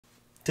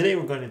Today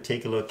we're going to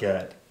take a look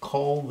at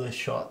call the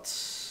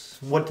shots.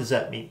 What does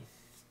that mean?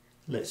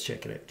 Let's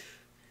check it out.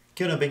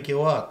 今日の勉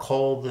強は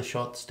call the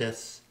shots で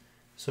す。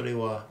それ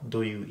はど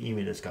ういう意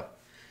味ですか？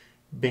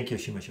勉強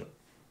しましょう。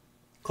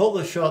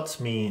Call the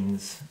shots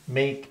means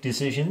make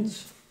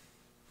decisions,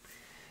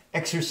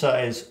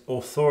 exercise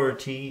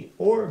authority,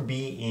 or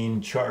be in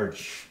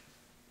charge.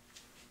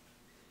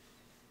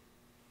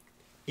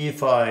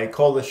 If I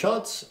call the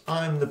shots,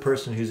 I'm the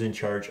person who's in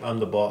charge. I'm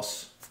the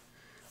boss.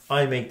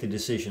 I make the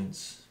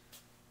decisions.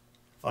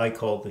 I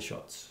call the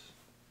shots.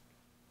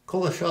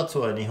 Call the shots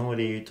は日本語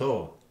で言う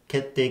と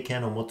決定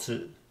権を持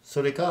つ、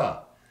それ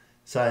か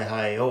采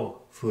配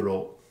を振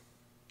ろ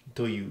う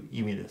という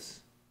意味で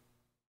す。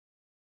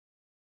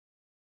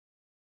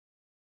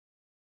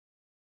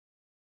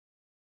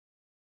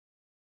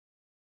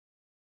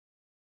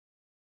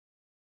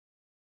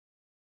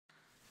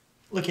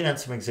Looking at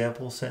some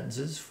example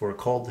sentences for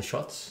call the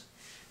shots.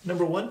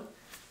 Number 1,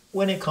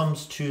 when it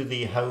comes to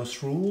the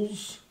house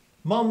rules,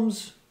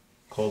 moms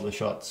call the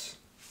shots.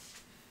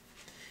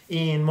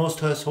 In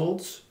most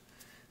households,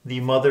 the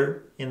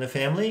mother in the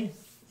family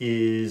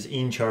is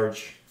in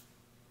charge.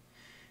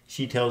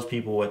 She tells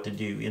people what to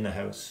do in the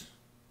house.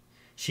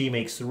 She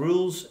makes the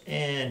rules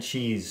and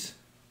she's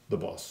the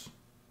boss.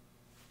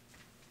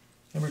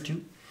 Number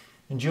 2,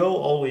 Joe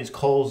always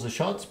calls the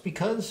shots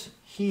because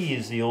he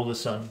is the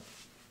oldest son.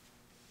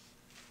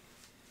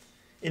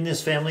 In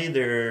this family,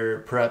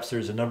 perhaps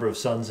there's a number of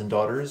sons and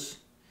daughters.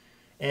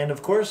 And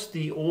of course,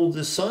 the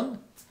oldest son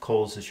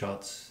calls the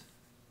shots.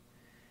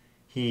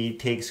 He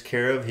takes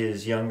care of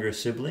his younger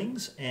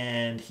siblings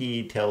and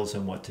he tells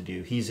them what to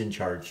do. He's in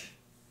charge.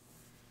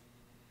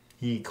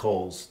 He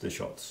calls the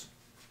shots.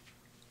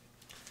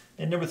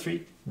 And number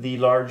 3, the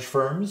large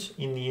firms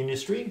in the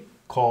industry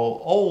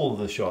call all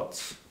the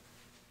shots.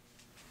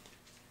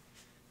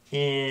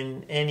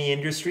 In any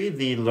industry,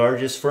 the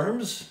largest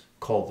firms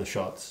call the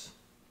shots.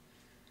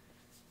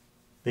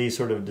 They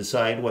sort of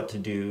decide what to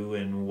do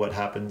and what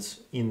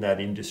happens in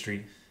that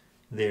industry.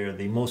 They're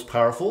the most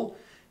powerful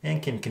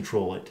and can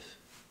control it.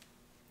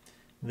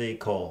 They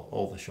call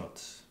all the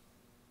shots.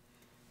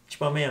 1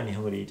番目は日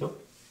本語で言う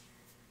と、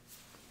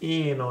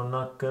家の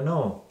中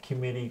の決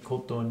めるこ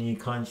とに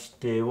関し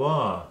て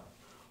は、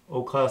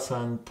お母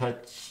さんた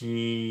ち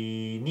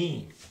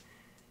に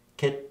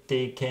決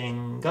定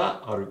権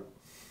がある。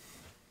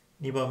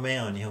2番目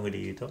は日本語で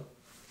言うと、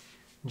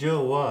ジョー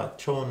は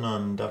長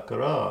男だか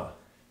ら、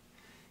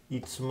い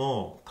つ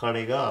も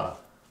彼が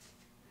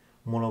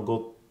物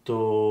事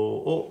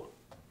を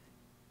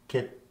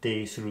決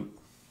定する。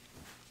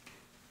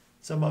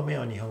3番目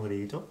は日本語で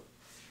言うと、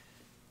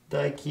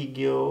大企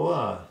業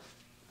は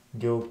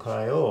業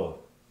界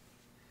を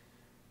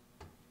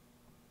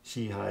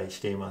支配し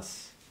ていま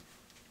す。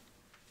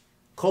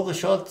Call the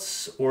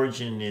shots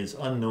origin is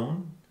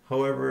unknown.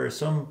 However,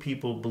 some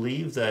people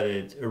believe that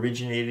it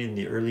originated in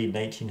the early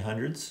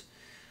 1900s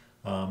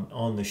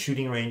on the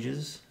shooting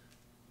ranges.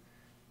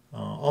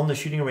 On the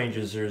shooting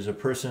ranges, there's a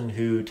person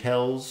who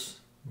tells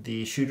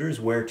the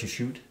shooters where to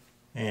shoot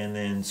and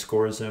then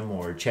scores them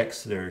or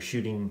checks their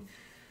shooting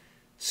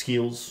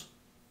skills.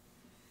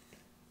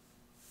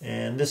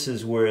 And this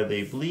is where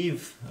they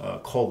believe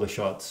call the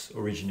shots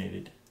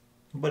originated,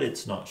 but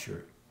it's not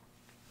sure.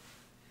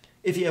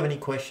 If you have any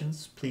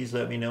questions, please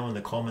let me know in the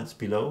comments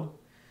below.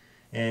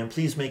 And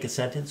please make a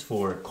sentence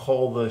for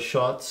call the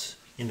shots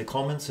in the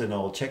comments and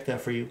I'll check that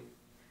for you.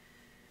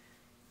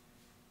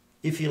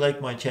 If you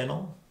like my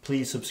channel,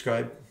 please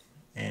subscribe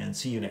and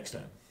see you next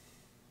time.